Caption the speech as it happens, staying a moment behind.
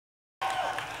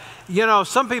You know,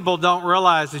 some people don't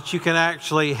realize that you can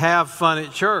actually have fun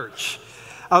at church.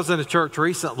 I was in a church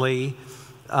recently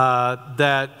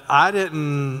that I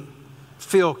didn't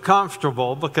feel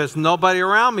comfortable because nobody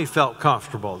around me felt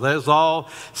comfortable. It was all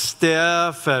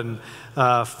stiff and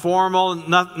formal.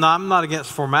 I'm not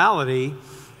against formality,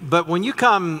 but when you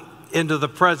come into the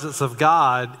presence of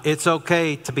God, it's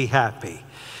okay to be happy.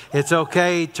 It's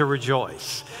okay to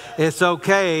rejoice. It's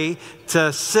okay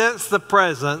to sense the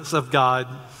presence of God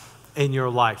in your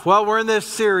life. Well, we're in this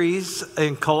series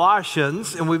in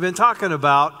Colossians, and we've been talking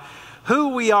about who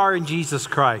we are in Jesus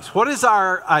Christ. What is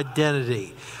our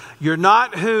identity? You're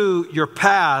not who your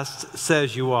past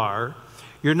says you are.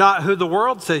 You're not who the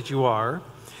world says you are.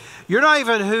 You're not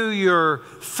even who your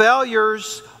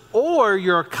failures or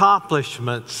your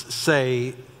accomplishments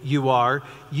say you are.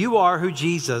 You are who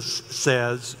Jesus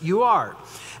says you are.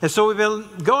 And so we've been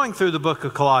going through the book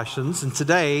of Colossians, and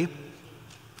today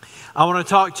I want to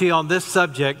talk to you on this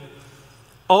subject,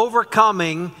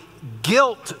 overcoming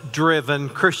guilt-driven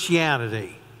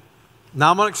Christianity. Now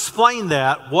I'm going to explain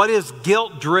that. What is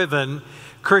guilt-driven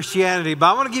Christianity? But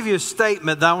I want to give you a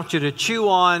statement that I want you to chew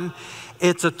on.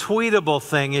 It's a tweetable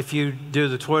thing if you do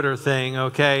the Twitter thing,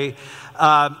 okay?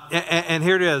 And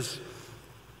here it is.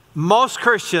 Most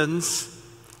Christians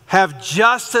have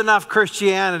just enough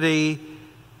Christianity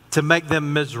to make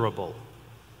them miserable.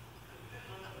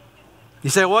 You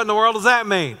say, what in the world does that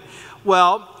mean?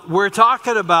 Well, we're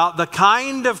talking about the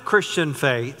kind of Christian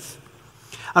faith.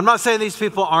 I'm not saying these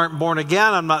people aren't born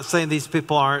again. I'm not saying these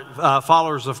people aren't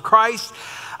followers of Christ.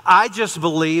 I just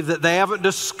believe that they haven't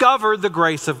discovered the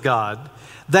grace of God.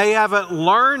 They haven't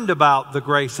learned about the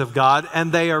grace of God,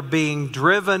 and they are being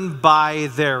driven by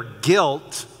their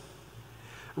guilt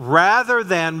rather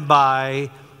than by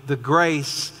the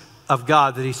grace of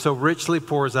God that He so richly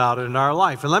pours out in our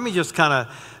life. And let me just kind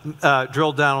of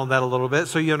drill down on that a little bit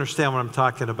so you understand what I'm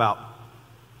talking about.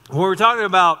 When we're talking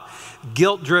about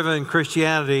guilt-driven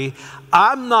Christianity,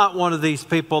 I'm not one of these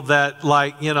people that,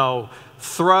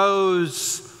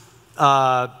 throws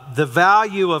the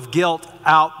value of guilt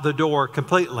out the door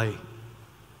completely.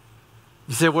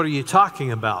 You say, what are you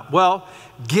talking about? Well,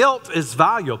 guilt is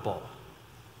valuable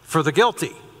for the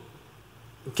guilty.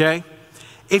 Okay?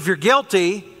 If you're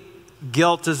guilty,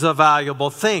 guilt is a valuable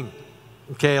thing.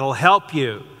 Okay, it'll help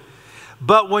you.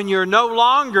 But when you're no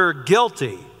longer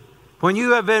guilty, when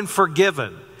you have been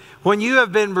forgiven, when you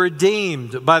have been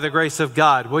redeemed by the grace of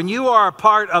God, when you are a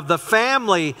part of the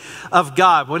family of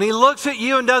God, when He looks at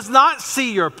you and does not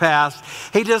see your past,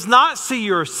 He does not see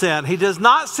your sin, He does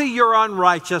not see your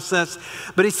unrighteousness,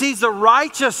 but He sees the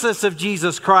righteousness of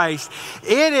Jesus Christ,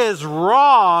 it is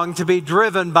wrong to be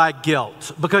driven by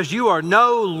guilt because you are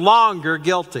no longer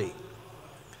guilty.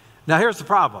 Now here's the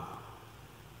problem.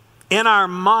 In our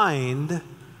mind,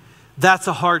 that's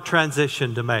a hard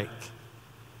transition to make.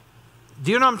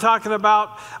 Do you know what I'm talking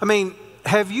about? I mean,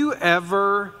 have you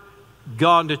ever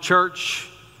gone to church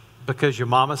because your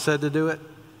mama said to do it?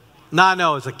 Now, I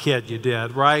know as a kid you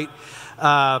did, right?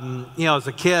 As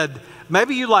a kid,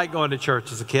 maybe you like going to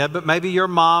church as a kid, but maybe your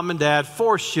mom and dad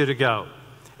forced you to go.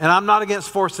 And I'm not against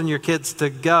forcing your kids to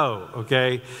go,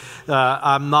 okay?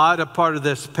 I'm not a part of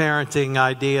this parenting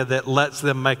idea that lets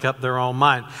them make up their own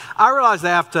mind. I realize they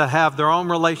have to have their own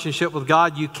relationship with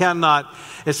God. You cannot,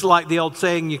 it's like the old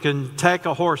saying, you can take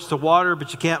a horse to water,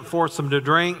 but you can't force them to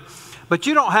drink. But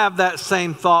you don't have that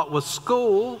same thought with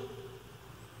school.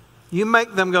 You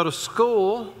make them go to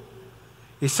school.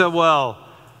 You say, well,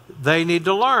 they need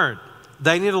to learn.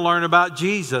 They need to learn about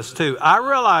Jesus too. I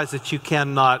realize that you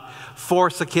cannot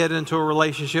force a kid into a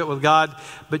relationship with God,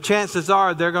 but chances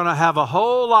are they're going to have a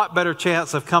whole lot better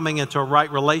chance of coming into a right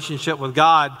relationship with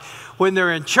God when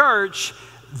they're in church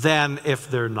than if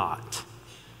they're not.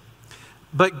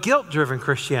 But guilt-driven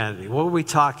Christianity, what are we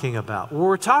talking about? Well,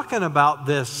 we're talking about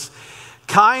this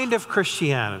kind of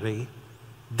Christianity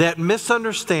that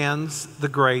misunderstands the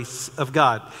grace of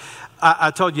God.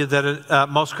 I told you that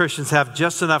most Christians have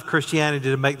just enough Christianity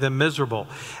to make them miserable.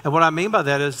 And what I mean by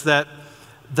that is that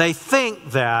they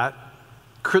think that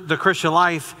the Christian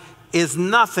life is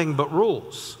nothing but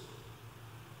rules.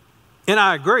 And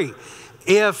I agree.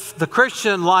 If the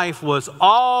Christian life was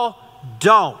all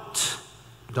don't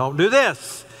do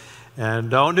this,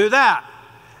 and don't do that,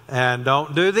 and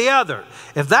don't do the other.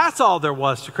 If that's all there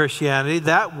was to Christianity,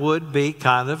 that would be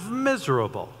kind of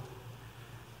miserable.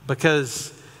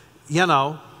 Because you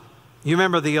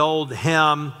remember the old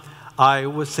hymn, I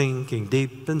was sinking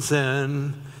deep in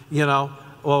sin, Well,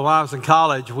 when I was in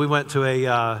college, I went to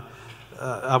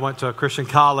a Christian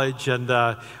college,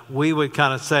 and we would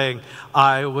kind of sing,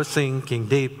 I was sinking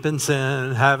deep in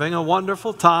sin, having a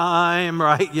wonderful time,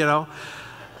 right,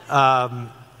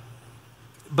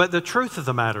 But the truth of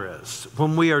the matter is,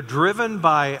 when we are driven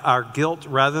by our guilt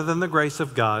rather than the grace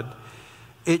of God,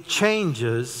 it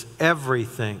changes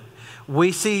everything.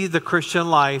 We see the Christian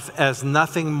life as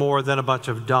nothing more than a bunch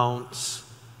of don'ts.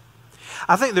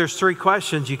 I think there's 3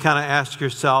 questions you kind of ask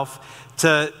yourself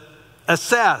to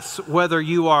assess whether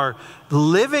you are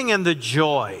living in the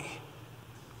joy.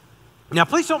 Now,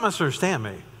 please don't misunderstand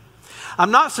me.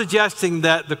 I'm not suggesting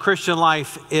that the Christian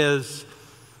life is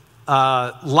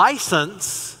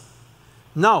license.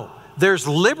 No, there's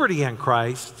liberty in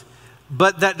Christ,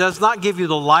 but that does not give you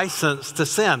the license to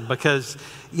sin, because,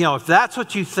 if that's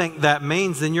what you think that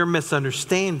means, then you're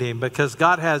misunderstanding, because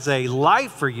God has a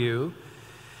life for you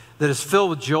that is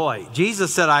filled with joy.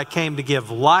 Jesus said, I came to give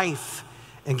life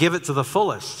and give it to the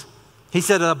fullest. He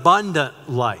said abundant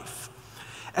life.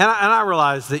 And I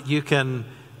realize that you can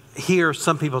hear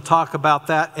some people talk about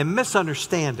that and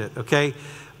misunderstand it, okay?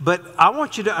 But I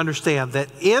want you to understand that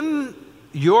in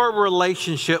your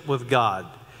relationship with God,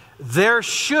 there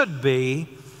should be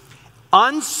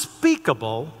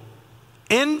unspeakable,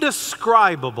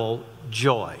 indescribable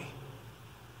joy.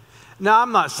 Now,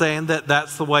 I'm not saying that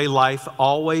that's the way life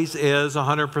always is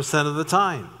 100% of the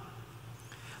time.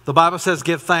 The Bible says,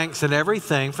 give thanks in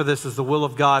everything, for this is the will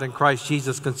of God in Christ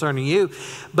Jesus concerning you.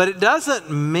 But it doesn't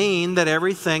mean that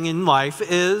everything in life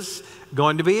is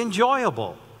going to be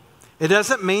enjoyable. It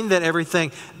doesn't mean that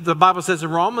everything, the Bible says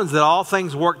in Romans that all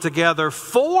things work together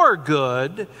for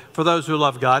good for those who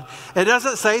love God. It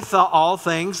doesn't say that all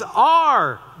things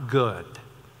are good.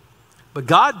 But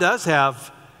God does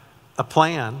have a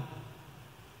plan.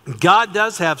 God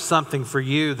does have something for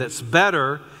you that's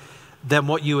better than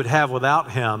what you would have without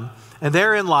Him. And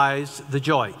therein lies the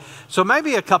joy. So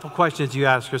maybe a couple questions you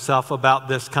ask yourself about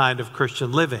this kind of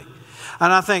Christian living.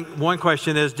 And I think one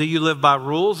question is, do you live by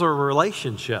rules or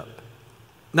relationship?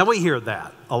 Now, we hear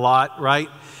that a lot, right?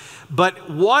 But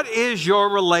what is your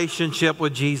relationship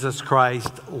with Jesus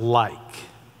Christ like?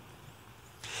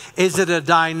 Is it a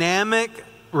dynamic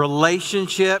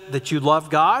relationship that you love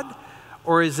God?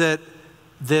 Or is it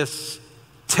this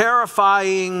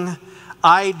terrifying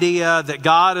idea that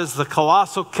God is the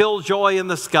colossal killjoy in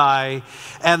the sky,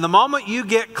 and the moment you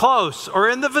get close or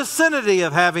in the vicinity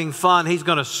of having fun, He's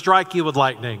going to strike you with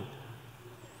lightning?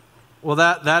 Well,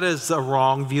 that is a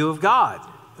wrong view of God,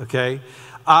 okay?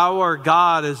 Our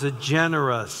God is a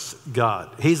generous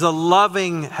God. He's a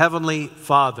loving Heavenly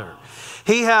Father.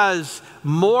 He has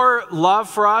more love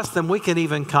for us than we can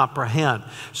even comprehend.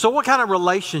 So what kind of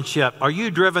relationship? Are you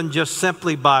driven just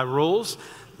simply by rules?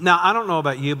 Now, I don't know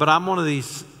about you, but I'm one of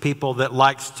these people that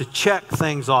likes to check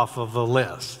things off of a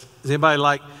list. Does anybody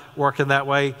like working that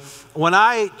way? When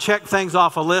I check things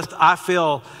off a list, I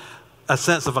feel a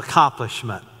sense of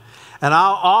accomplishment. And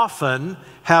I'll often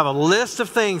have a list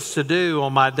of things to do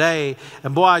on my day,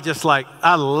 and boy,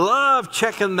 I love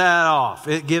checking that off.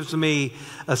 It gives me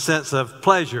a sense of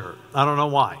pleasure. I don't know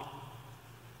why.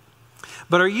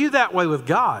 But are you that way with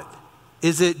God?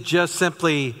 Is it just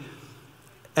simply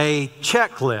a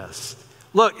checklist?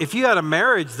 Look, if you had a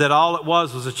marriage that all it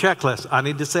was a checklist, I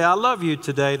need to say I love you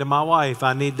today to my wife.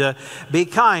 I need to be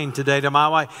kind today to my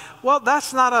wife. Well,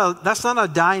 that's not a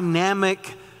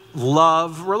dynamic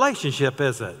love relationship,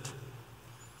 is it?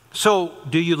 So,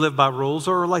 do you live by rules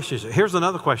or relationship? Here's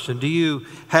another question. Do you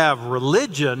have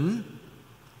religion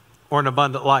or an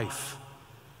abundant life?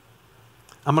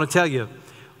 I'm going to tell you,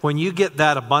 when you get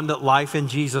that abundant life in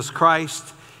Jesus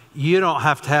Christ, you don't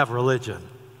have to have religion.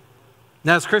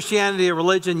 Now, is Christianity a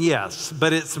religion? Yes,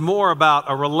 but it's more about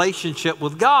a relationship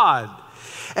with God.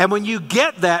 And when you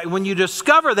get that, when you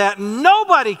discover that,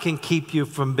 nobody can keep you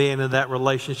from being in that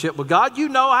relationship with God. You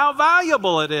know how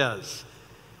valuable it is.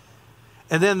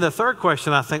 And then the third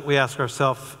question I think we ask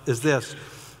ourselves is this: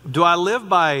 do I live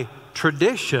by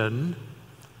tradition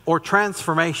or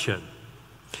transformation?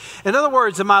 In other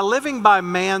words, am I living by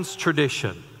man's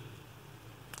tradition?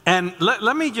 And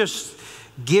let me just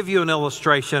give you an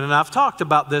illustration, and I've talked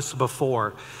about this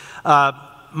before.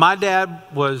 My dad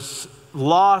was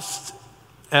lost,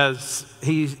 as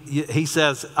he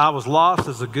says, I was lost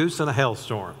as a goose in a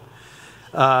hailstorm.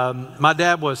 My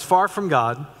dad was far from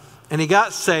God, and he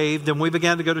got saved, and we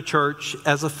began to go to church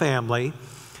as a family,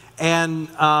 and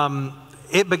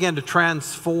it began to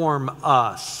transform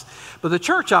us. But the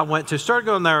church I went to, started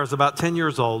going there, I was about 10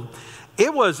 years old.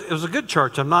 It was a good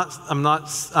church.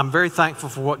 I'm very thankful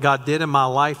for what God did in my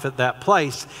life at that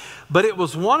place. But it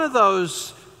was one of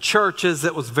those churches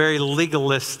that was very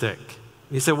legalistic.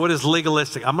 You say, what is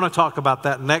legalistic? I'm going to talk about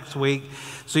that next week,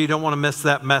 so you don't want to miss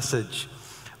that message.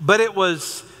 But it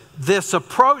was this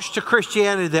approach to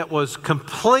Christianity that was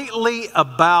completely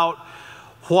about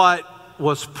what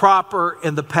was proper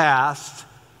in the past,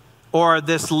 or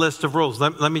this list of rules.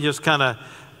 Let me just kind of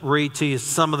read to you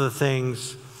some of the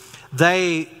things.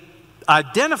 They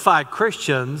identified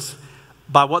Christians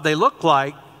by what they looked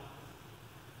like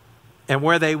and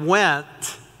where they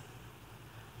went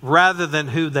rather than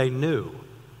who they knew.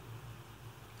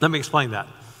 Let me explain that.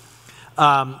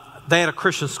 They had a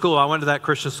Christian school. I went to that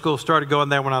Christian school, started going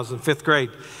there when I was in 5th grade.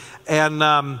 And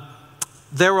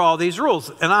there were all these rules.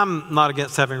 And I'm not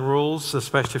against having rules,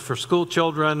 especially for school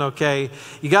children, okay?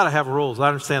 You got to have rules. I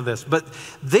understand this. But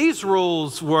these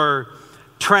rules were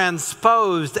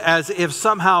transposed as if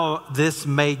somehow this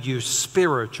made you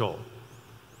spiritual.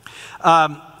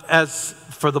 As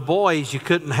for the boys, you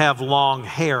couldn't have long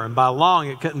hair. And by long,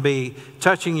 it couldn't be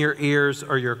touching your ears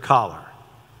or your collar.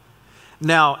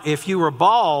 Now, if you were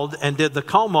bald and did the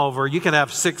comb over, you could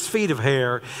have 6 feet of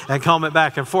hair and comb it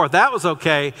back and forth. That was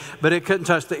okay, but it couldn't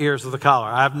touch the ears or the collar.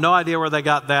 I have no idea where they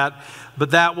got that, but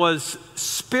that was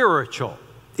spiritual.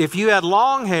 If you had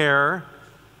long hair,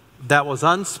 that was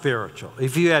unspiritual.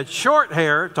 If you had short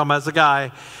hair, talking about as a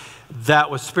guy,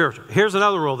 that was spiritual. Here's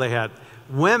another rule they had.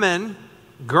 Women,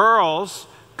 girls,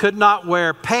 could not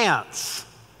wear pants.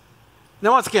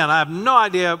 Now, once again, I have no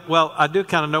idea. Well, I do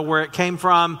kind of know where it came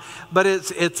from, but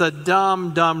it's a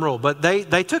dumb rule. But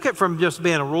they took it from just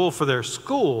being a rule for their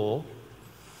school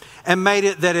and made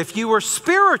it that if you were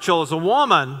spiritual as a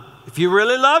woman, if you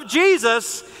really loved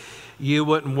Jesus, you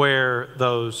wouldn't wear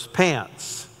those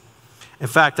pants. In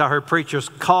fact, I heard preachers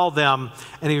call them,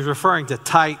 and he was referring to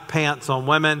tight pants on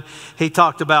women. He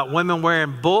talked about women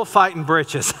wearing bullfighting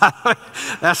breeches.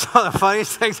 That's one of the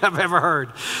funniest things I've ever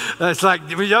heard. It's like,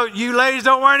 you ladies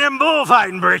don't wear them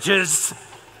bullfighting breeches.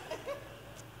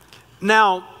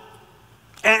 Now,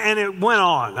 and it went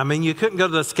on. I mean, you couldn't go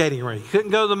to the skating rink. You couldn't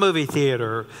go to the movie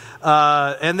theater.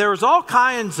 And there was all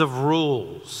kinds of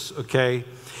rules, okay?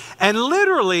 And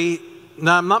literally,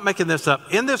 now I'm not making this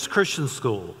up, in this Christian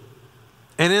school,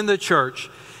 and in the church,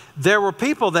 there were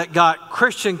people that got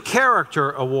Christian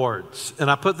character awards. And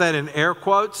I put that in air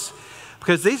quotes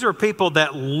because these were people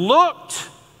that looked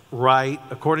right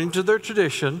according to their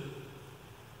tradition.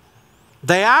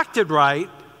 They acted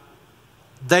right.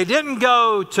 They didn't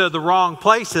go to the wrong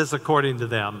places according to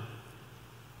them.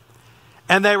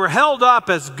 And they were held up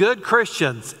as good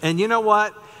Christians. And you know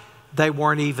what? They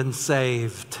weren't even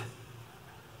saved.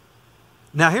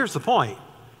 Now here's the point.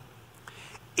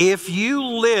 If you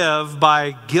live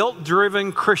by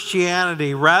guilt-driven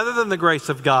Christianity rather than the grace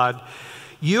of God,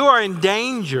 you are in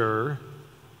danger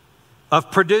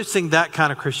of producing that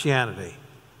kind of Christianity.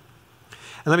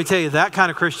 And let me tell you, that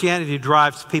kind of Christianity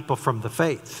drives people from the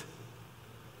faith.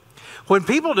 When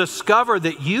people discover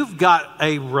that you've got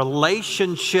a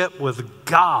relationship with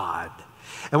God,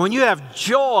 and when you have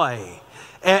joy,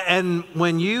 and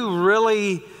when you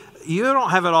really... you don't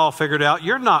have it all figured out.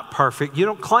 You're not perfect. You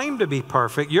don't claim to be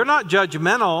perfect. You're not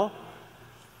judgmental,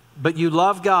 but you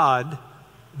love God,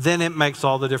 then it makes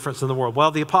all the difference in the world.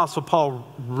 Well, the Apostle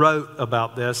Paul wrote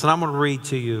about this, and I'm going to read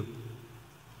to you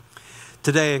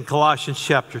today in Colossians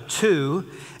chapter 2,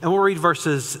 and we'll read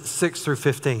verses 6 through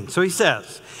 15. So he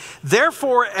says,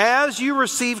 "Therefore, as you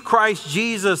receive Christ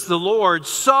Jesus the Lord,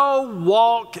 so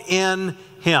walk in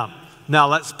him." Now,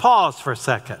 let's pause for a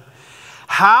second.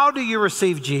 How do you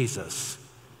receive Jesus?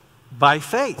 By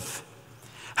faith.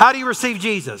 How do you receive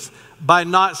Jesus? By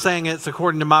not saying it's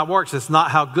according to my works. It's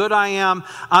not how good I am.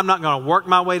 I'm not going to work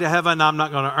my way to heaven. I'm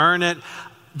not going to earn it.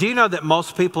 Do you know that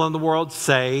most people in the world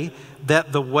say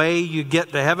that the way you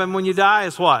get to heaven when you die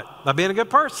is what? By being a good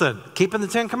person, keeping the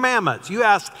 10 Commandments. You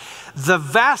ask the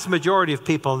vast majority of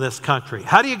people in this country,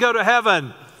 how do you go to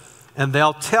heaven? And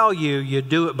they'll tell you you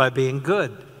do it by being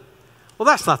good. Well,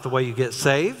 that's not the way you get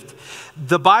saved.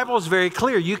 The Bible is very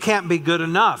clear. You can't be good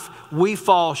enough. We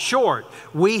fall short.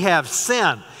 We have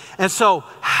sin. And so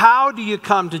how do you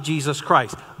come to Jesus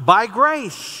Christ? By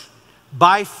grace,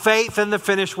 by faith in the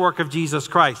finished work of Jesus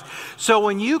Christ. So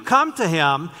when you come to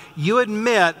him, you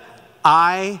admit,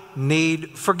 I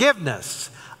need forgiveness.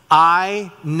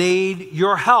 I need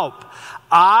your help.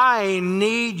 I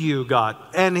need you, God.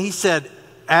 And he said,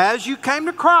 as you came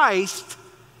to Christ,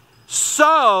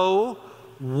 so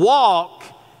walk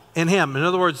in him. In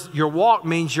other words, your walk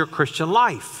means your Christian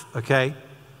life, okay?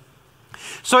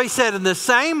 So he said, in the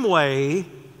same way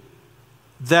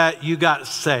that you got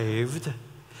saved,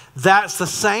 that's the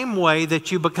same way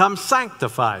that you become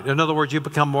sanctified. In other words, you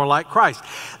become more like Christ.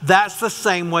 That's the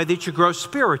same way that you grow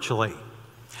spiritually.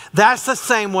 That's the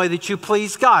same way that you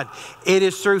please God. It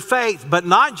is through faith, but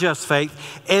not just faith,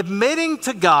 admitting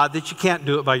to God that you can't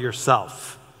do it by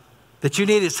yourself, that you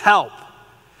need his help,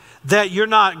 that you're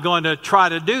not going to try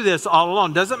to do this all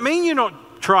alone. Doesn't mean you don't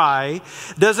try,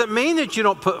 doesn't mean that you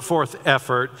don't put forth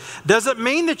effort, doesn't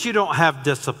mean that you don't have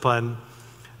discipline,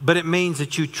 but it means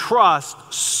that you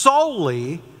trust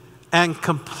solely and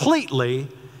completely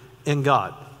in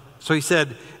God. So he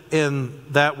said, in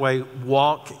that way,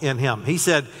 walk in him. He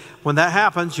said, when that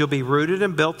happens, you'll be rooted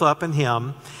and built up in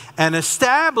him and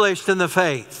established in the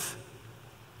faith.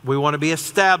 We want to be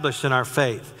established in our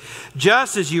faith.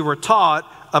 Just as you were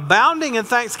taught, abounding in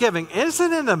thanksgiving.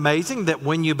 Isn't it amazing that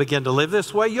when you begin to live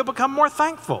this way, you'll become more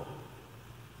thankful?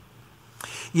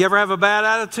 You ever have a bad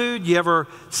attitude? You ever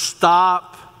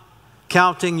stop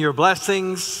counting your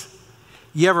blessings?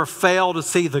 You ever fail to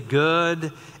see the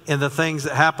good in the things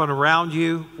that happen around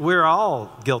you? We're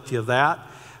all guilty of that.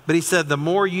 But he said, the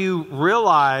more you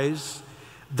realize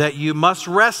that you must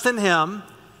rest in him,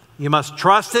 you must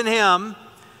trust in him,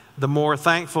 the more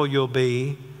thankful you'll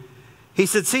be. He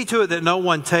said, see to it that no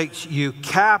one takes you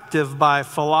captive by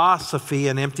philosophy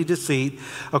and empty deceit,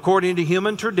 according to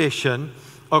human tradition,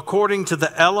 according to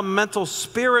the elemental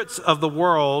spirits of the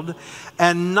world,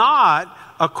 and not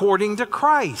according to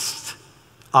Christ.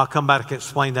 I'll come back and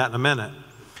explain that in a minute.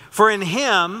 For in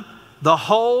him, the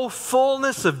whole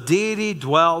fullness of deity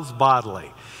dwells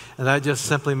bodily. And that just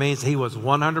simply means he was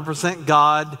 100%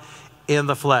 God in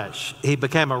the flesh. He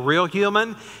became a real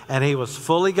human, and he was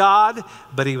fully God,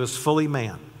 but he was fully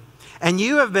man. And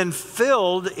you have been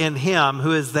filled in him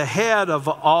who is the head of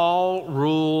all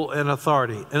rule and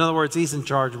authority. In other words, he's in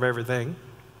charge of everything.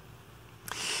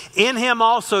 In him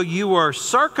also you were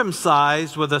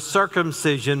circumcised with a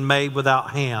circumcision made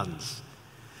without hands.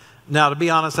 Now, to be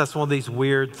honest, that's one of these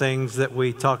weird things that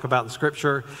we talk about in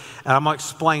Scripture, and I'm going to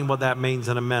explain what that means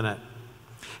in a minute.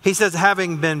 He says,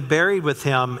 having been buried with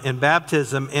him in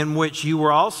baptism, in which you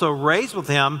were also raised with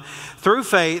him through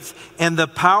faith in the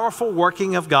powerful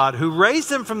working of God, who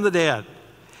raised him from the dead.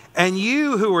 And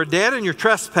you who were dead in your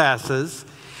trespasses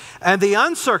and the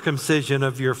uncircumcision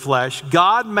of your flesh,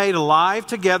 God made alive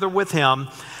together with him,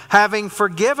 having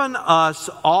forgiven us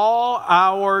all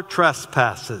our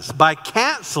trespasses by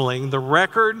canceling the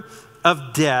record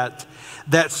of debt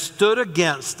that stood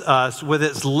against us with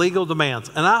its legal demands.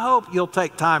 And I hope you'll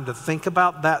take time to think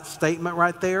about that statement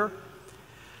right there.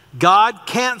 God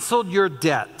canceled your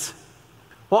debt.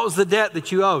 What was the debt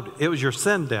that you owed? It was your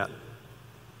sin debt.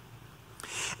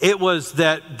 It was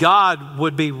that God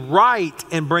would be right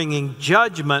in bringing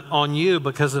judgment on you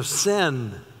because of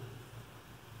sin.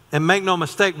 And make no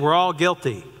mistake, we're all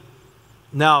guilty.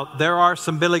 Now, there are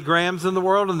some Billy Grahams in the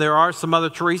world, and there are some other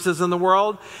Teresas in the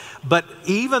world. But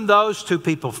even those two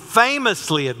people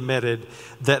famously admitted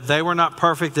that they were not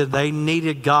perfect, and they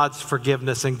needed God's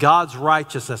forgiveness and God's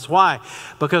righteousness. Why?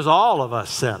 Because all of us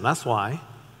sin. That's why.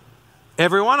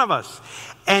 Every one of us.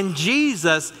 And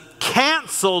Jesus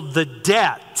canceled the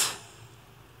debt.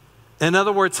 In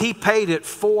other words, he paid it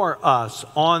for us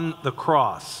on the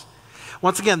cross.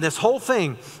 Once again, this whole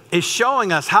thing is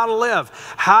showing us how to live,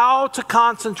 how to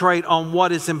concentrate on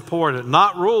what is important.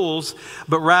 Not rules,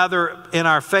 but rather in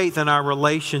our faith and our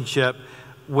relationship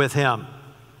with him.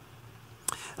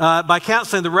 By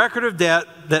canceling the record of debt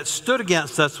that stood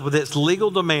against us with its legal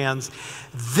demands,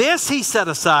 this he set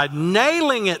aside,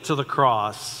 nailing it to the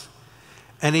cross.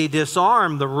 And he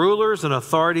disarmed the rulers and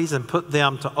authorities and put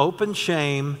them to open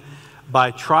shame by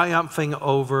triumphing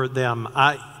over them.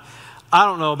 I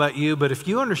don't know about you, but if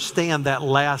you understand that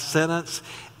last sentence,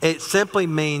 it simply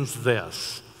means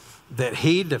this, that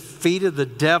he defeated the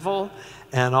devil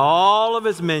and all of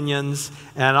his minions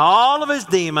and all of his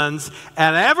demons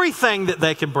and everything that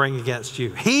they can bring against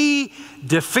you. He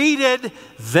defeated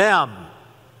them.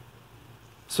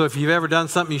 So if you've ever done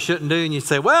something you shouldn't do and you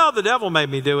say, well, the devil made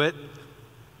me do it.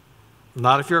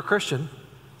 Not if you're a Christian.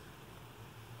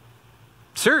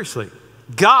 Seriously,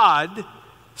 God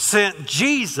sent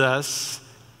Jesus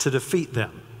to defeat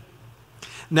them.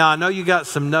 Now, I know you got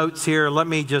some notes here. Let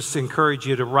me just encourage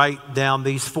you to write down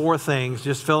these 4 things.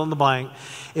 Just fill in the blank.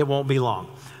 It won't be long.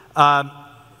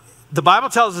 The Bible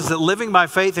tells us that living by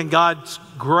faith in God's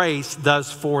grace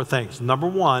does 4 things. Number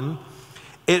 1,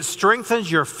 it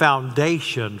strengthens your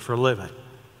foundation for living.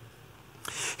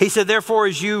 He said, therefore,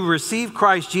 as you receive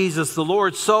Christ Jesus the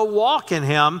Lord, so walk in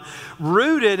him,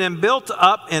 rooted and built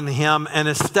up in him and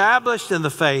established in the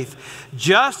faith,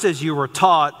 just as you were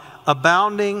taught,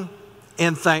 abounding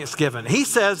in thanksgiving. He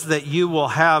says that you will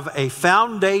have a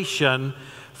foundation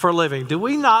for living. Do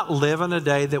we not live in a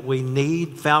day that we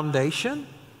need foundation?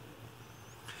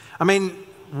 I mean,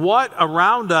 what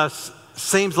around us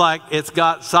seems like it's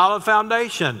got solid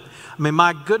foundation? I mean,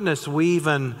 my goodness, we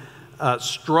even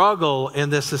struggle in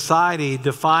this society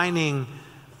defining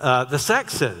the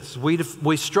sexes.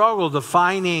 We struggle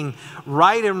defining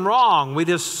right and wrong.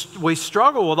 We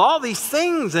struggle with all these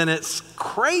things, and it's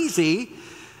crazy.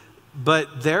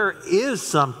 But there is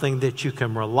something that you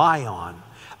can rely on.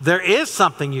 There is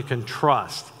something you can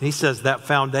trust. He says that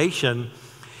foundation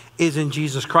is in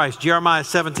Jesus Christ. Jeremiah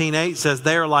 17:8 says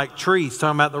they are like trees,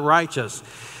 talking about the righteous.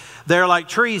 They are like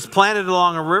trees planted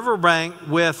along a riverbank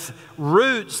with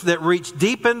roots that reach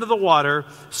deep into the water.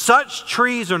 Such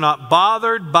trees are not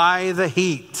bothered by the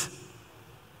heat.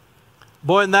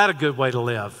 Boy, isn't that a good way to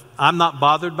live? I'm not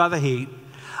bothered by the heat.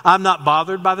 I'm not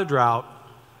bothered by the drought.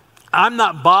 I'm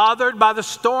not bothered by the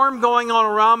storm going on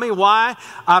around me. Why?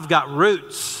 I've got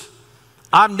roots.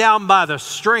 I'm down by the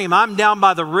stream. I'm down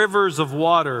by the rivers of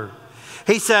water.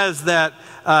 He says that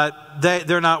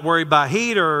they're not worried by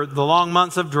heat or the long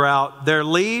months of drought. Their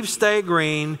leaves stay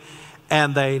green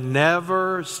and they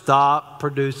never stop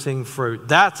producing fruit.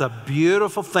 That's a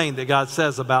beautiful thing that God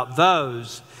says about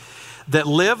those that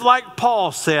live like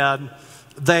Paul said.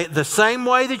 The same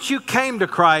way that you came to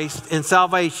Christ in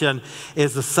salvation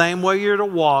is the same way you're to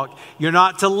walk. You're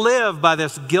not to live by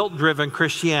this guilt-driven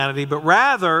Christianity, but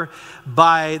rather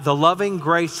by the loving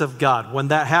grace of God. When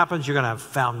that happens, you're going to have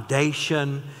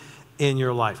foundation in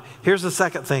your life. Here's the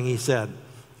second thing he said.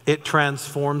 It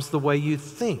transforms the way you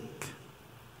think.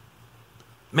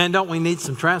 Man, don't we need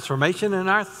some transformation in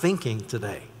our thinking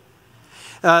today?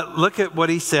 Look at what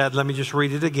he said. Let me just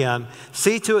read it again.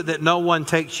 See to it that no one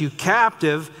takes you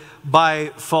captive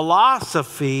by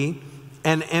philosophy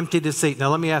and empty deceit. Now,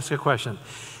 let me ask you a question.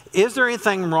 Is there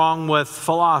anything wrong with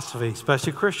philosophy,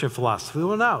 especially Christian philosophy?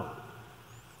 Well, no.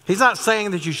 He's not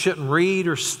saying that you shouldn't read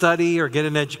or study or get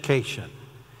an education.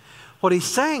 What he's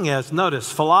saying is,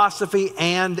 notice, philosophy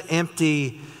and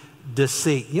empty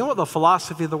deceit. You know what the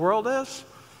philosophy of the world is?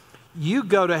 You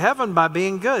go to heaven by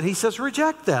being good. He says,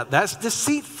 reject that. That's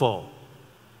deceitful.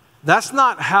 That's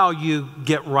not how you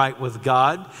get right with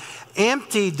God.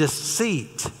 Empty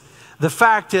deceit. The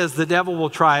fact is, the devil will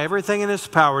try everything in his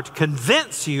power to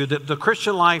convince you that the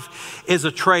Christian life is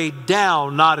a trade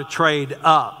down, not a trade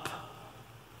up.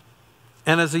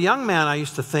 And as a young man, I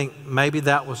used to think maybe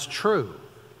that was true.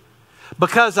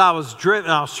 Because I was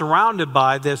surrounded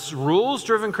by this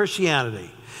rules-driven Christianity.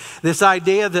 This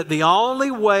idea that the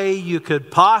only way you could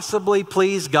possibly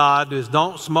please God is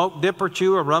don't smoke, dip, or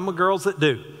chew, or run with girls that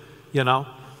do, you know.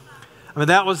 I mean,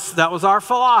 that was our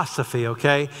philosophy,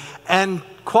 okay? And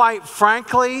quite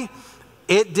frankly,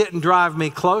 it didn't drive me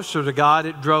closer to God.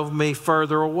 It drove me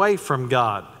further away from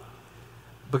God.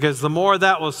 Because the more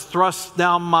that was thrust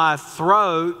down my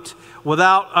throat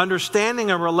without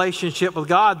understanding a relationship with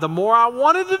God, the more I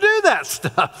wanted to do that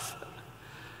stuff.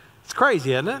 It's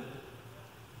crazy, isn't it?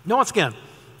 Now, once again,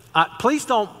 please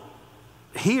don't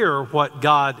hear what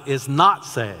God is not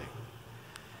saying.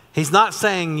 He's not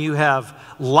saying you have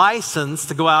license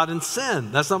to go out and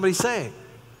sin. That's not what he's saying.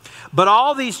 But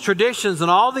all these traditions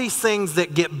and all these things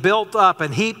that get built up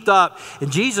and heaped up,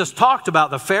 and Jesus talked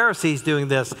about the Pharisees doing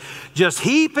this, just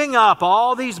heaping up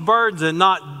all these burdens and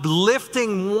not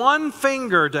lifting one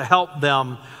finger to help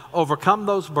them overcome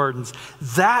those burdens.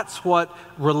 That's what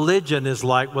religion is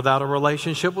like without a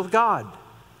relationship with God.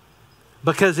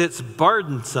 Because it's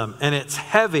burdensome and it's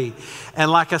heavy.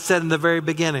 And like I said in the very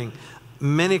beginning,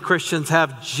 many Christians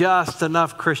have just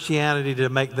enough Christianity to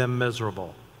make them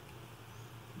miserable.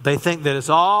 They think that it's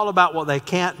all about what they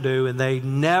can't do, and they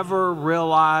never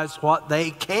realize what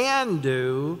they can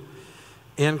do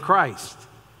in Christ.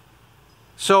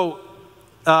 So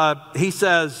he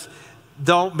says,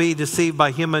 don't be deceived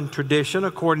by human tradition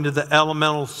according to the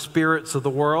elemental spirits of the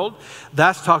world.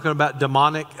 That's talking about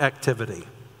demonic activity.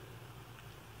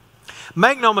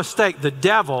 Make no mistake, the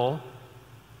devil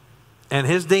and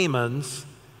his demons,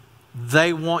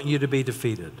 they want you to be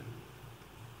defeated.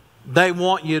 They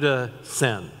want you to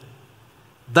sin.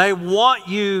 They want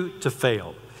you to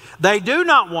fail. They do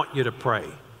not want you to pray.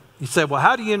 You say, well,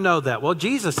 how do you know that? Well,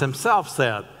 Jesus himself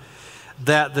said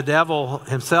that the devil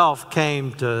himself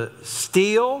came to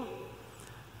steal,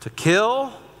 to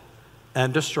kill,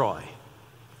 and destroy.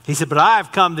 He said, but I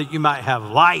have come that you might have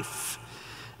life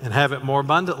and have it more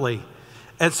abundantly.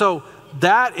 And so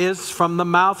that is from the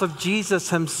mouth of Jesus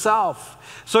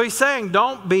himself. So he's saying,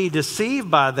 don't be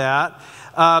deceived by that.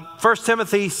 1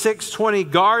 Timothy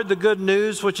 6:20, guard the good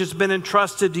news which has been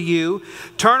entrusted to you.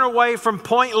 Turn away from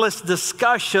pointless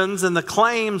discussions and the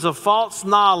claims of false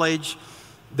knowledge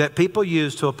that people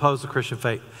use to oppose the Christian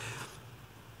faith.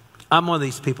 I'm one of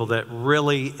these people that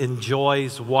really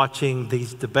enjoys watching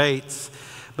these debates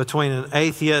between an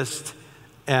atheist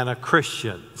and a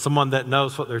Christian, someone that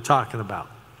knows what they're talking about.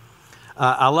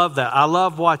 I love that. I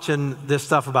love watching this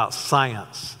stuff about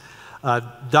science.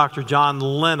 Dr. John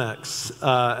Lennox,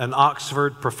 an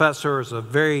Oxford professor, is a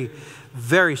very,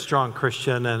 very strong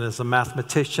Christian and is a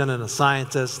mathematician and a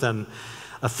scientist and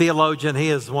a theologian. He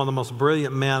is one of the most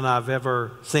brilliant men I've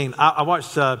ever seen. I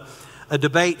watched a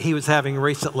debate he was having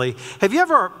recently. Have you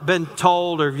ever been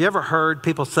told, or have you ever heard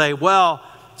people say, well,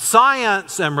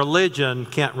 science and religion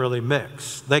can't really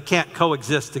mix. They can't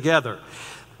coexist together.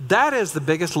 That is the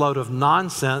biggest load of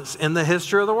nonsense in the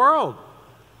history of the world.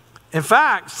 In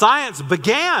fact, science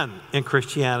began in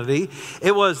Christianity.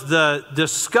 It was the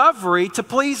discovery to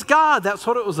please God. That's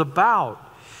what it was about.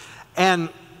 And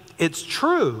it's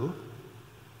true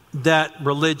that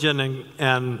religion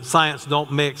and science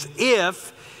don't mix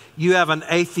if you have an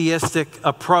atheistic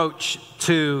approach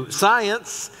to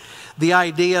science. The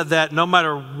idea that no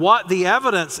matter what the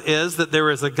evidence is that there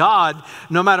is a God,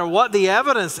 no matter what the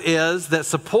evidence is that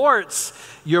supports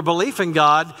your belief in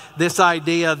God, this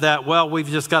idea that, well, we've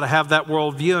just got to have that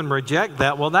worldview and reject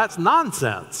that, well, that's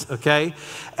nonsense, okay?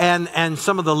 And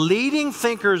some of the leading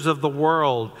thinkers of the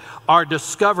world are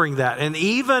discovering that. And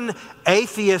even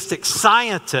atheistic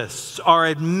scientists are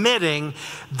admitting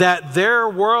that their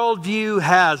worldview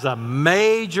has a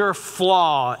major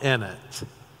flaw in it.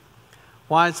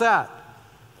 Why is that?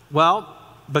 Well,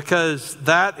 because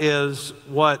that is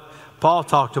what Paul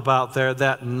talked about there,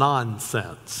 that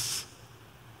nonsense,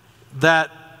 that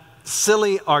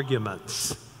silly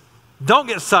arguments. Don't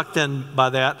get sucked in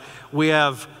by that. We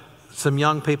have some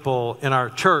young people in our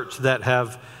church that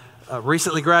have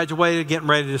recently graduated, getting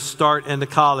ready to start into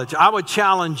college. I would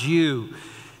challenge you,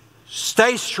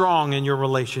 stay strong in your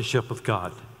relationship with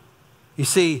God. You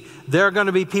see, there are going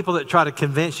to be people that try to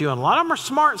convince you, and a lot of them are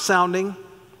smart sounding,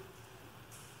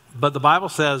 but the Bible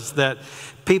says that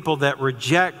people that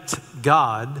reject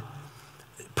God,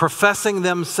 professing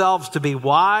themselves to be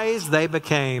wise, they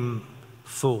became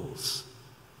fools.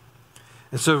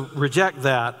 And so reject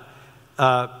that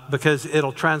because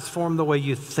it'll transform the way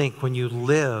you think when you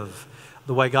live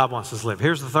the way God wants us to live.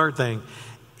 Here's the third thing.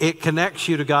 It connects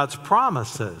you to God's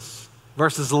promises.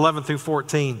 Verses 11 through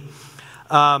 14.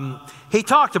 He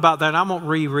talked about that, and I won't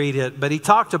reread it, but he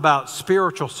talked about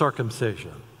spiritual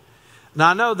circumcision. Now,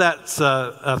 I know that's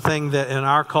a thing that in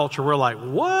our culture we're like,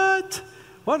 what?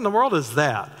 What in the world is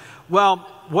that? Well,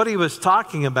 what he was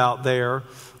talking about there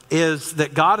is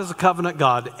that God is a covenant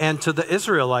God, and to the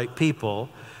Israelite people,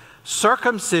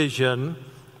 circumcision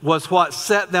was what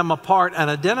set them apart and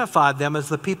identified them as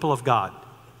the people of God.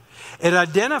 It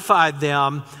identified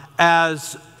them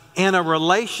as in a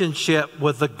relationship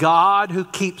with the God who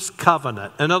keeps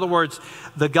covenant. In other words,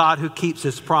 the God who keeps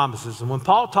his promises. And when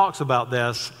Paul talks about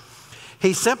this,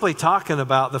 he's simply talking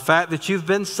about the fact that you've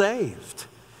been saved.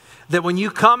 That when you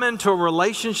come into a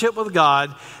relationship with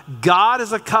God, God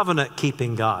is a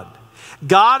covenant-keeping God.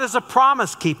 God is a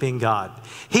promise-keeping God.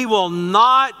 He will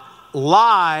not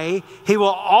lie. He will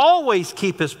always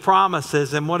keep his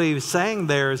promises. And what he was saying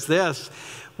there is this.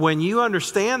 When you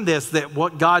understand this, that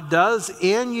what God does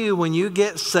in you when you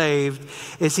get saved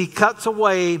is he cuts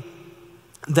away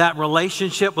that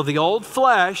relationship with the old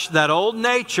flesh, that old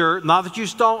nature. Not that you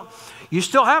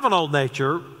still have an old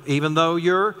nature, even though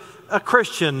you're a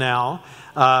Christian now,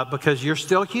 because you're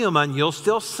still human. You'll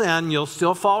still sin. You'll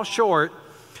still fall short.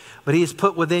 But he's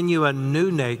put within you a new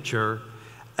nature.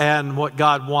 And what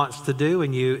God wants to do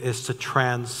in you is to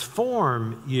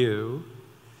transform you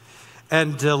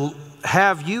and to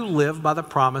have you live by the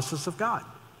promises of God.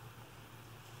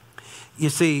 You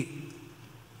see,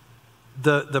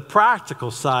 the practical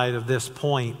side of this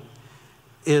point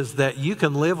is that you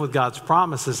can live with God's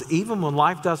promises even when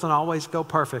life doesn't always go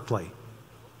perfectly.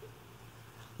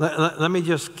 Let me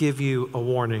just give you a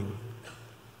warning.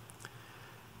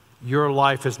 Your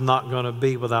life is not going to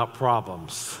be without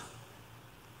problems.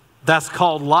 That's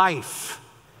called life.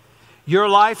 Your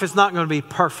life is not going to be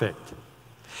perfect.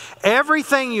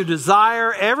 Everything you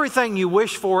desire, everything you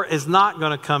wish for is not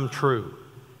going to come true.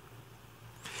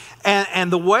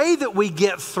 And the way that we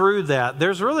get through that,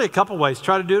 there's really a couple ways.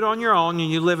 Try to do it on your own and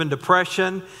you live in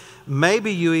depression.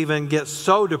 Maybe you even get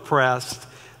so depressed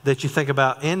that you think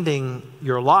about ending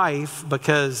your life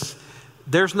because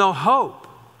there's no hope.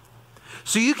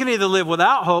 So you can either live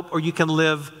without hope or you can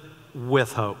live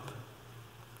with hope.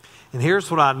 And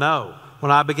here's what I know.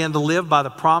 When I begin to live by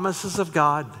the promises of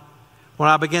God, when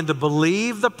I begin to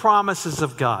believe the promises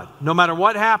of God, no matter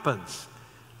what happens,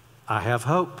 I have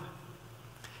hope.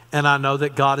 And I know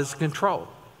that God is in control.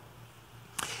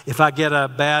 If I get a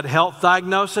bad health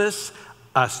diagnosis,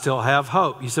 I still have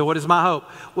hope. You say, what is my hope?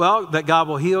 Well, that God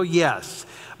will heal, yes.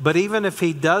 But even if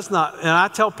he does not, and I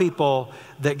tell people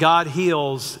that God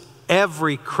heals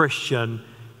every Christian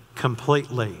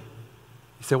completely.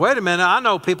 You say, wait a minute, I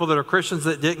know people that are Christians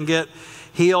that didn't get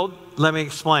healed. Let me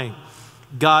explain.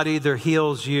 God either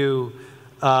heals you,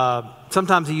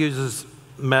 sometimes he uses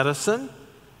medicine,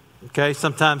 okay?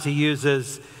 Sometimes he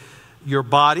uses your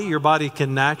body. Your body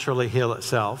can naturally heal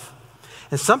itself.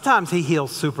 And sometimes he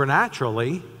heals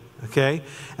supernaturally, okay?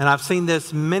 And I've seen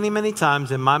this many, many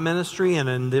times in my ministry and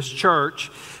in this church.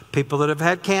 People that have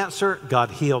had cancer, God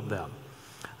healed them.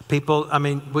 People, I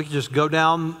mean, we can just go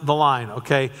down the line,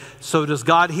 okay? So does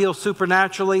God heal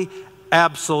supernaturally?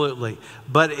 Absolutely.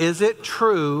 But is it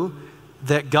true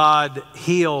that God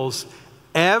heals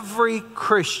every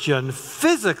Christian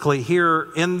physically here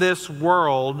in this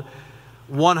world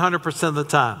 100% of the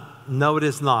time? No, it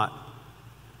is not.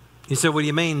 You said, what do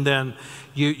you mean then?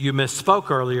 You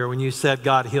misspoke earlier when you said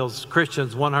God heals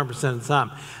Christians 100% of the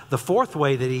time. The fourth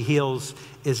way that he heals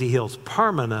is he heals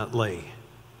permanently.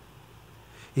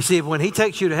 You see, when he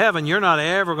takes you to heaven, you're not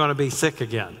ever going to be sick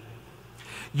again.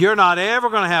 You're not ever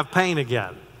going to have pain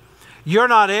again. You're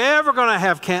not ever going to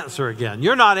have cancer again.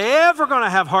 You're not ever going to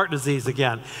have heart disease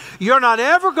again. You're not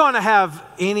ever going to have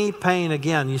any pain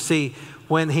again. You see,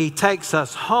 when he takes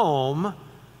us home,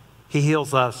 he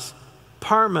heals us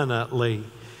permanently.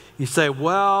 You say,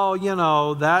 well, you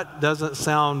know, that doesn't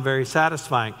sound very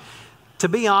satisfying. To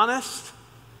be honest,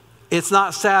 it's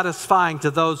not satisfying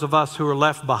to those of us who are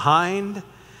left behind,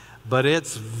 but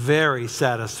it's very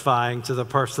satisfying to the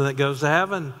person that goes to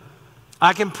heaven.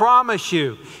 I can promise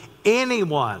you,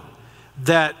 anyone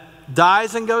that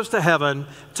dies and goes to heaven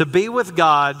to be with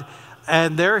God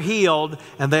and they're healed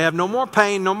and they have no more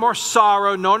pain, no more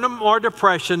sorrow, no more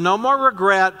depression, no more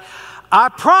regret, I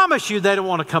promise you they don't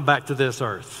want to come back to this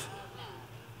earth.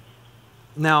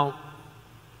 Now,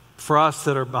 for us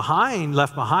that are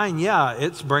left behind, yeah,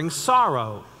 it brings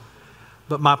sorrow.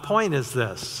 But my point is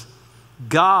this.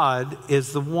 God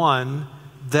is the one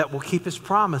that will keep his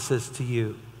promises to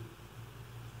you.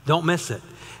 Don't miss it.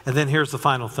 And then here's the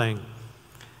final thing.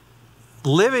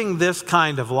 Living this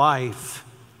kind of life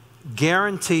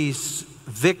guarantees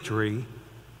victory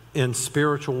in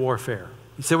spiritual warfare.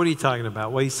 You say, what are you talking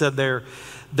about? Well, he said there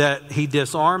that he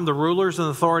disarmed the rulers and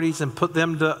authorities and put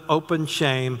them to open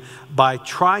shame by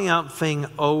triumphing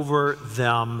over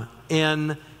them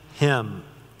in him.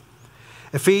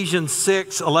 Ephesians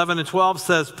 6:11 and 12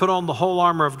 says, put on the whole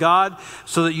armor of God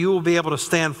so that you will be able to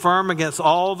stand firm against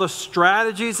all the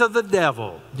strategies of the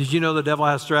devil. Did you know the devil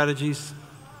has strategies?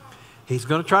 He's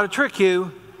going to try to trick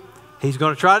you. He's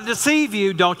going to try to deceive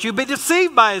you. Don't you be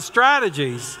deceived by his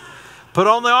strategies. Put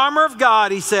on the armor of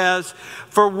God, he says,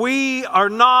 for we are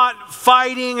not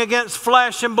fighting against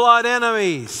flesh and blood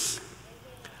enemies.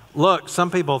 Look, some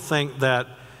people think that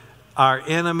our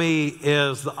enemy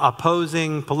is the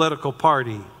opposing political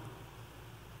party.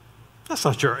 That's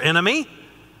not your enemy.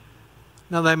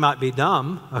 Now, they might be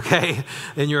dumb, okay,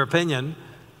 in your opinion,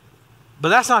 but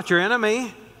that's not your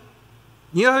enemy.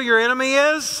 You know who your enemy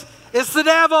is? It's the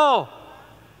devil.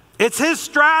 It's his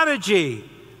strategy.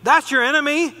 That's your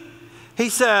enemy. He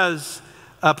says,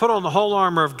 put on the whole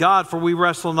armor of God, for we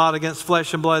wrestle not against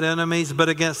flesh and blood enemies, but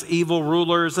against evil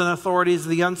rulers and authorities of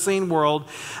the unseen world,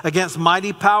 against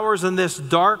mighty powers in this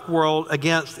dark world,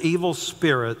 against evil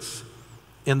spirits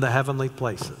in the heavenly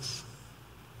places.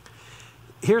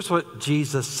 Here's what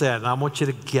Jesus said, and I want you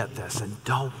to get this, and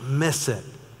don't miss it.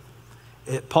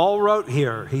 Paul wrote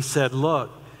here, he said,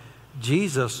 look,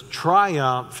 Jesus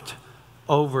triumphed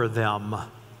over them.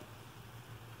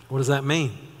 What does that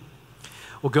mean?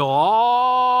 We'll go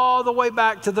all the way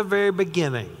back to the very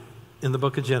beginning in the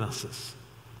book of Genesis.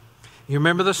 You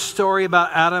remember the story about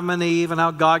Adam and Eve and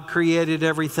how God created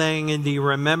everything? And do you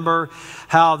remember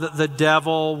how the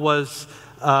devil was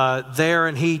there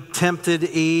and he tempted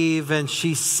Eve and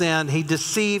she sinned? He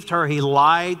deceived her. He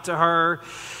lied to her.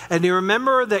 And do you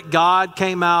remember that God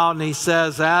came out and he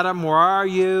says, Adam, where are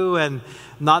you? And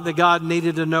not that God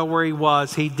needed to know where he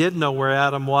was. He did know where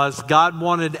Adam was. God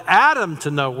wanted Adam to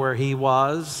know where he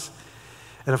was.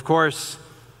 And of course,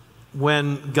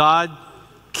 when God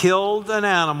killed an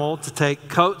animal to take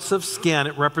coats of skin,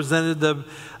 it represented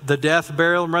the death,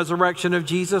 burial, and resurrection of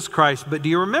Jesus Christ. But do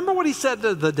you remember what he said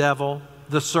to the devil,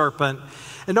 the serpent?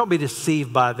 And don't be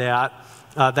deceived by that.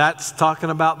 That's talking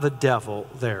about the devil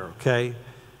there, okay?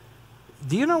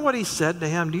 Do you know what he said to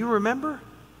him? Do you remember?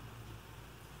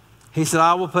 He said,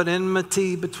 I will put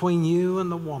enmity between you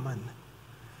and the woman,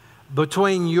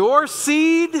 between your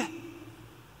seed,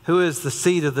 who is the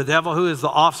seed of the devil, who is the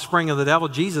offspring of the devil.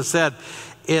 Jesus said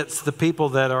it's the people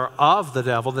that are of the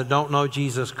devil that don't know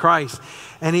Jesus Christ.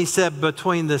 And he said,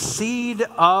 between the seed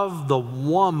of the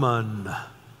woman.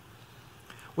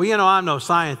 Well, you know, I'm no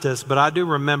scientist, but I do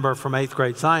remember from 8th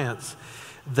grade science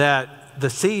that the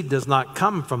seed does not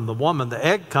come from the woman. The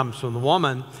egg comes from the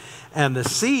woman, and the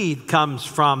seed comes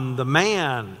from the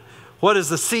man. What is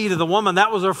the seed of the woman?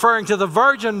 That was referring to the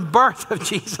virgin birth of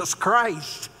Jesus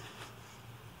Christ.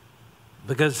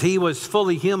 Because he was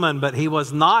fully human, but he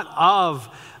was not of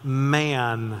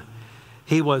man.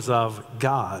 He was of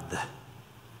God.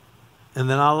 And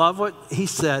then I love what he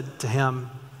said to him.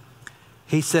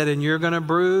 He said, and you're going to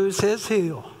bruise his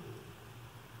heel.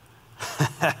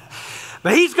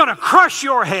 But he's going to crush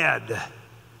your head.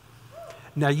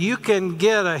 Now, you can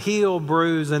get a heel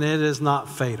bruise and it is not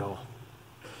fatal.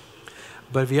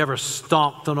 But have you ever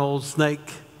stomped an old snake?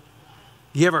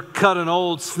 You ever cut an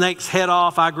old snake's head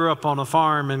off? I grew up on a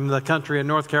farm in the country in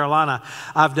North Carolina.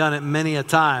 I've done it many a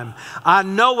time. I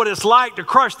know what it's like to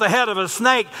crush the head of a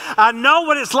snake. I know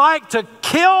what it's like to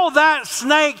kill that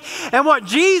snake. And what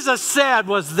Jesus said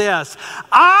was this: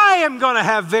 I am going to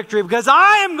have victory because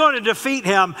I am going to defeat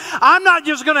him. I'm not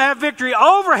just going to have victory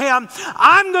over him.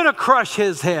 I'm going to crush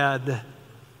his head.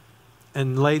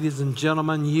 And ladies and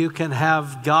gentlemen, you can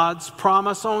have God's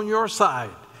promise on your side.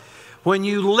 When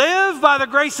you live by the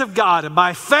grace of God and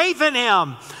by faith in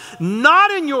him,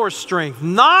 not in your strength,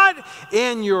 not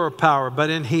in your power, but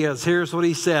in his. Here's what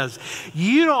he says: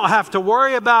 you don't have to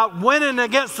worry about winning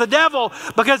against the devil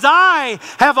because I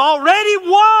have already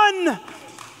won.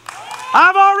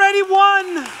 I've already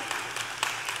won.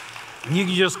 You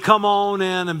can just come on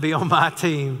in and be on my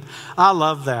team. I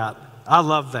love that. I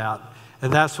love that.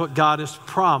 And that's what God has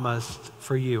promised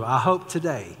for you. I hope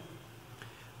today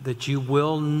that you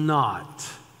will not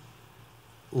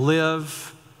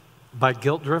live by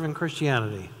guilt-driven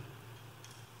Christianity.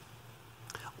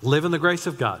 Live in the grace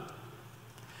of God.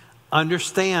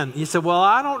 Understand. You say, well,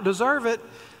 I don't deserve it.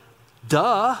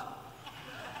 Duh.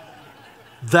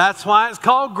 That's why it's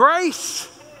called grace.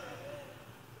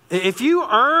 If you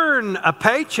earn a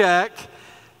paycheck,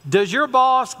 does your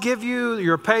boss give you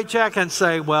your paycheck and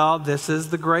say, well, this is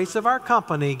the grace of our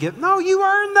company? No, you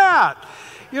earned that.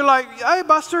 You're like, hey,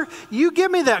 Buster, you give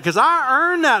me that because I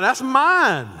earned that. That's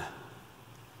mine.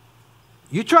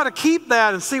 You try to keep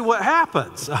that and see what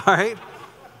happens, all right?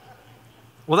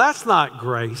 Well, that's not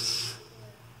grace.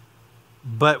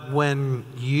 But when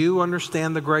you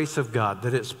understand the grace of God,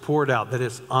 that it's poured out, that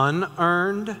it's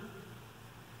unearned,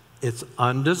 it's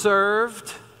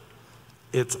undeserved,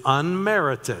 it's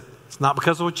unmerited. It's not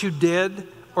because of what you did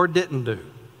or didn't do.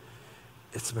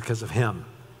 It's because of him.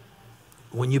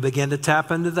 When you begin to tap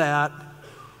into that,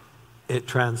 it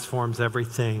transforms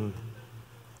everything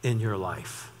in your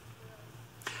life.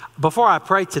 Before I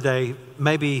pray today,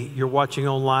 maybe you're watching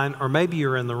online or maybe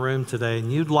you're in the room today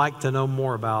and you'd like to know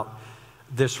more about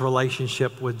this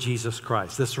relationship with Jesus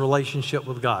Christ, this relationship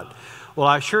with God. Well,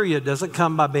 I assure you, it doesn't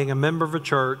come by being a member of a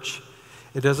church.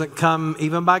 It doesn't come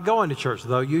even by going to church,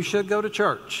 though you should go to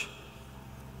church.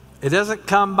 It doesn't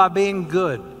come by being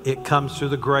good. It comes through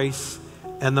the grace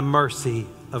and the mercy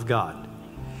of God.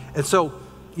 And so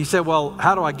you say, well,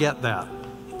 how do I get that?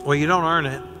 Well, you don't earn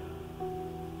it,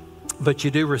 but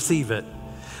you do receive it.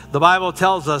 The Bible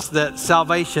tells us that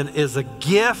salvation is a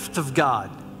gift of God.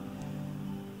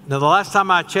 Now, the last time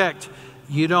I checked,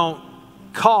 you don't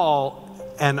call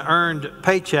an earned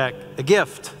paycheck a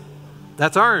gift.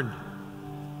 That's earned.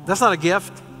 That's not a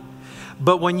gift.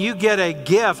 But when you get a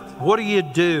gift, what do you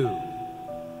do?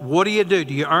 What do you do?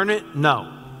 Do you earn it?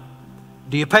 No.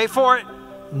 Do you pay for it?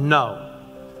 No.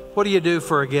 What do you do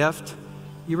for a gift?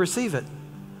 You receive it.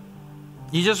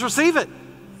 You just receive it.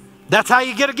 That's how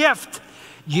you get a gift.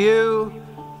 You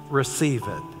receive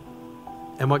it.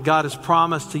 And what God has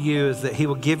promised to you is that he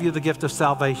will give you the gift of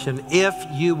salvation if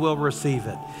you will receive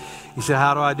it. You say,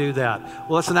 how do I do that?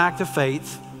 Well, it's an act of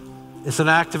faith. It's an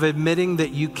act of admitting that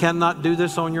you cannot do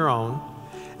this on your own.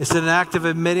 It's an act of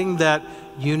admitting that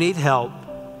you need help.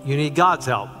 You need God's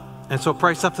help. And so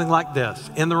pray something like this,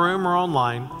 in the room or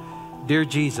online: Dear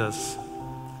Jesus,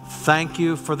 thank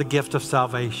you for the gift of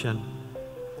salvation.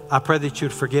 I pray that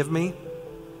you'd forgive me.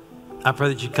 I pray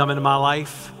that you'd come into my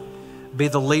life, be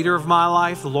the leader of my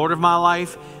life, the Lord of my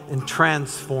life, and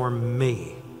transform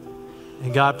me.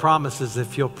 And God promises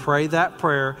if you'll pray that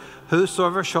prayer,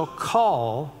 whosoever shall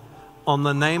call on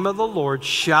the name of the Lord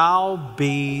shall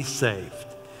be saved.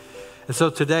 And so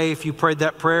today, if you prayed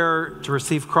that prayer to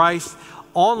receive Christ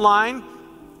online,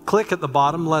 click at the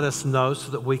bottom, let us know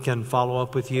so that we can follow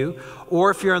up with you. Or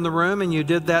if you're in the room and you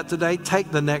did that today,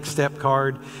 take the next step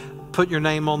card, put your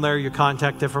name on there, your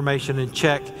contact information, and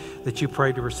check that you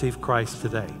prayed to receive Christ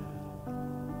today.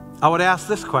 I would ask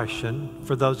this question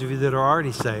for those of you that are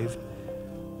already saved.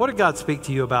 What did God speak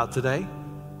to you about today?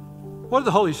 What did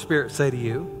the Holy Spirit say to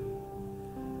you?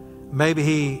 Maybe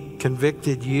he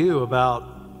convicted you about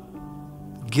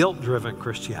guilt-driven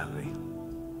Christianity.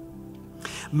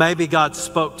 Maybe God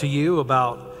spoke to you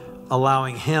about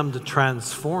allowing him to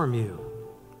transform you.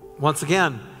 Once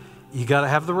again, you got to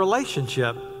have the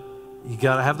relationship. You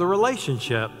got to have the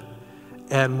relationship.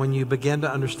 And when you begin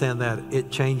to understand that,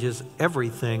 it changes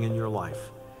everything in your life.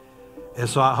 And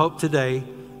so I hope today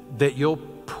that you'll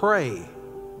pray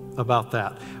about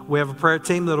that. We have a prayer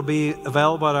team that'll be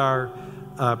available at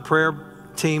our prayer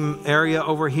team area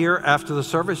over here after the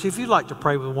service. If you'd like to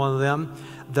pray with one of them,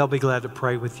 they'll be glad to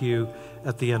pray with you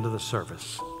at the end of the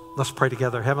service. Let's pray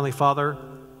together. Heavenly Father,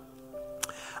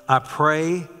 I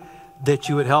pray that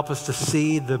you would help us to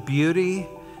see the beauty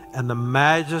and the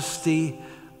majesty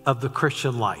of the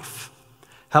Christian life.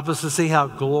 Help us to see how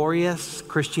glorious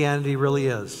Christianity really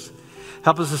is.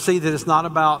 Help us to see that it's not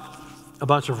about a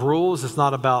bunch of rules. It's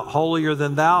not about holier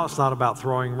than thou. It's not about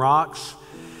throwing rocks.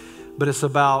 But it's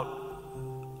about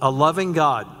a loving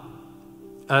God,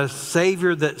 a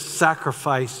Savior that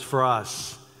sacrificed for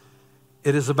us.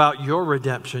 It is about your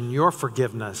redemption, your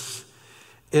forgiveness.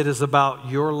 It is about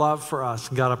your love for us.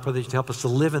 And God, I pray that you help us to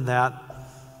live in that.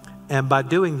 And by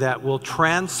doing that, we'll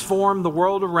transform the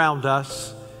world around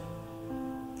us.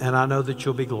 And I know that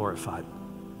you'll be glorified.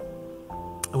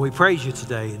 And we praise you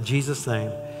today in Jesus'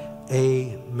 name.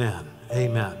 Amen.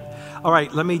 Amen. All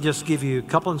right, let me just give you a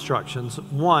couple instructions.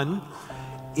 One,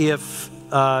 if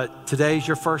today's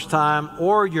your first time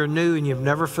or you're new and you've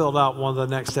never filled out one of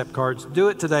the Next Step cards, do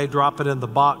it today. Drop it in the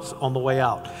box on the way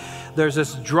out. There's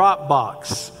this drop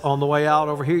box on the way out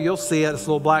over here. You'll see it. It's a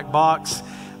little black box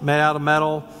made out of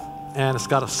metal, and it's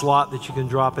got a slot that you can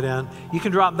drop it in. You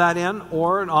can drop that in,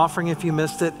 or an offering if you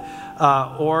missed it,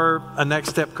 or a Next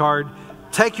Step card.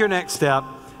 Take your next step.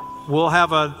 We'll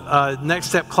have a Next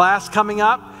Step class coming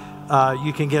up.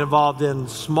 You can get involved in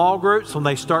small groups when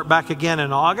they start back again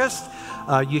in August.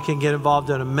 You can get involved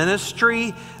in a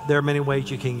ministry. There are many ways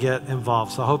you can get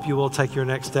involved. So I hope you will take your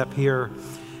next step here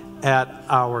at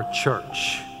our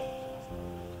church.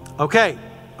 Okay,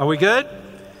 are we good?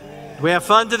 Do we have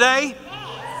fun today?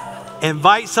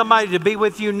 Invite somebody to be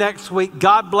with you next week.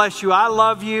 God bless you. I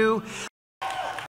love you.